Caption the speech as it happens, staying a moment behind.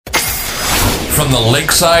from the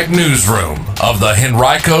Lakeside Newsroom of the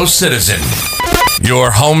Henrico Citizen, your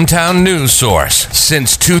hometown news source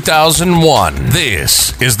since 2001.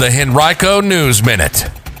 This is the Henrico News Minute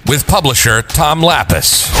with publisher Tom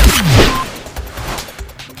Lappas.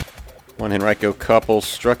 One Henrico couple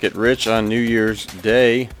struck it rich on New Year's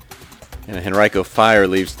Day, and a Henrico fire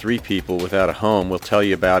leaves 3 people without a home. We'll tell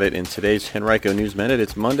you about it in today's Henrico News Minute.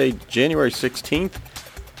 It's Monday, January 16th,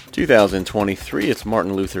 2023. It's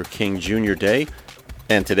Martin Luther King Jr. Day,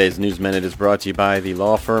 and today's News Minute is brought to you by the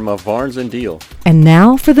law firm of Barnes & Deal. And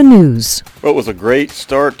now for the news. Well, it was a great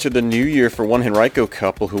start to the new year for one Henrico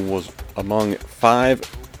couple who was among 5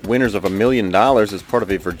 winners of $1 million as part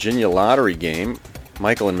of a Virginia lottery game.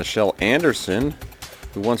 Michael and Michelle Anderson,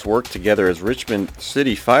 who once worked together as Richmond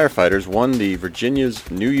City firefighters, won the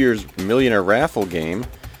Virginia's New Year's Millionaire Raffle game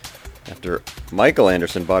after Michael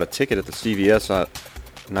Anderson bought a ticket at the CVS on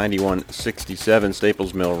 9167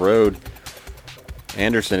 Staples Mill Road.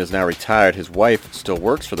 Anderson is now retired. His wife still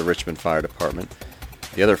works for the Richmond Fire Department.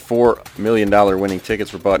 The other $4 million winning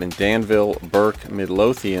tickets were bought in Danville, Burke,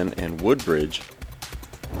 Midlothian, and Woodbridge.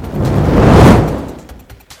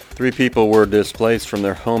 3 people were displaced from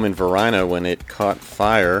their home in Verina when it caught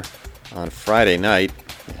fire on Friday night.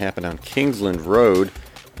 It happened on Kingsland Road,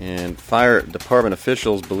 and fire department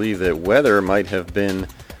officials believe that weather might have been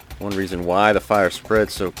one reason why the fire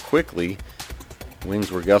spread so quickly.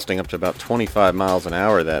 Winds were gusting up to about 25 miles an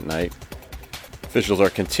hour that night. Officials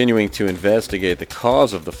are continuing to investigate the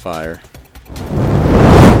cause of the fire.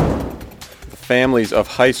 The families of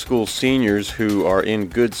high school seniors who are in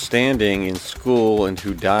good standing in school and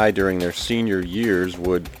who die during their senior years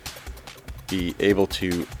would be able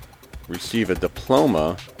to receive a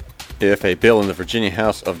diploma if a bill in the Virginia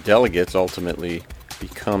House of Delegates ultimately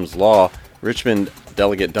becomes law. Richmond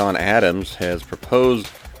Delegate Don Adams has proposed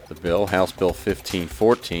the bill, House Bill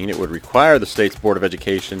 1514. It would require the state's Board of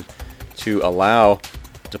Education to allow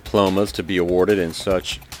diplomas to be awarded in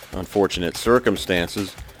such unfortunate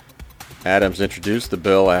circumstances. Adams introduced the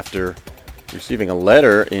bill after receiving a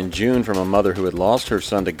letter in June from a mother who had lost her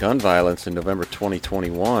son to gun violence in November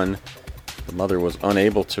 2021. The mother was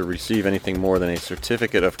unable to receive anything more than a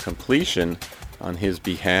certificate of completion on his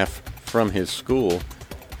behalf from his school.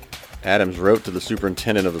 Adams wrote to the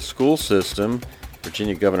superintendent of the school system,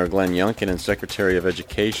 Virginia Governor Glenn Youngkin, and Secretary of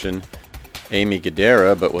Education Amy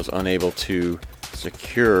Gadara, but was unable to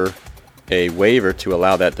secure a waiver to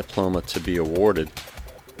allow that diploma to be awarded.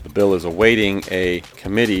 The bill is awaiting a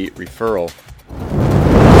committee referral.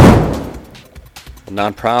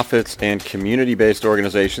 Nonprofits and community-based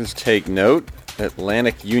organizations take note.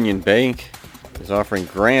 Atlantic Union Bank is offering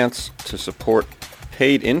grants to support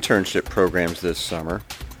paid internship programs this summer.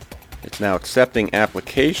 It's now accepting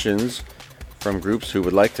applications from groups who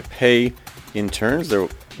would like to pay interns. There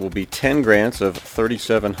will be 10 grants of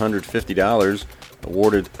 $3,750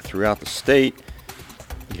 awarded throughout the state.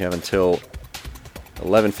 You have until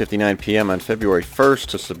 11:59 p.m. on February 1st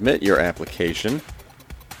to submit your application.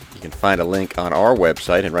 You can find a link on our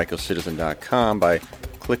website, henricocitizen.com, by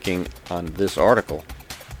clicking on this article.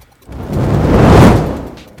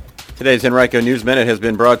 Today's Henrico News Minute has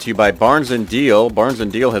been brought to you by Barnes & Deal. Barnes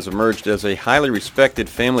 & Deal has emerged as a highly respected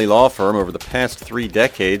family law firm over the past 3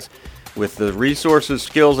 decades with the resources,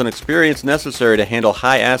 skills, and experience necessary to handle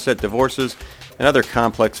high-asset divorces and other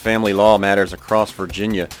complex family law matters across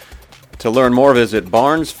Virginia. To learn more, visit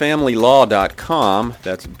barnesfamilylaw.com,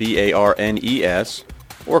 that's BARNES,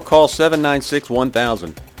 or call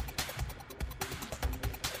 796-1000.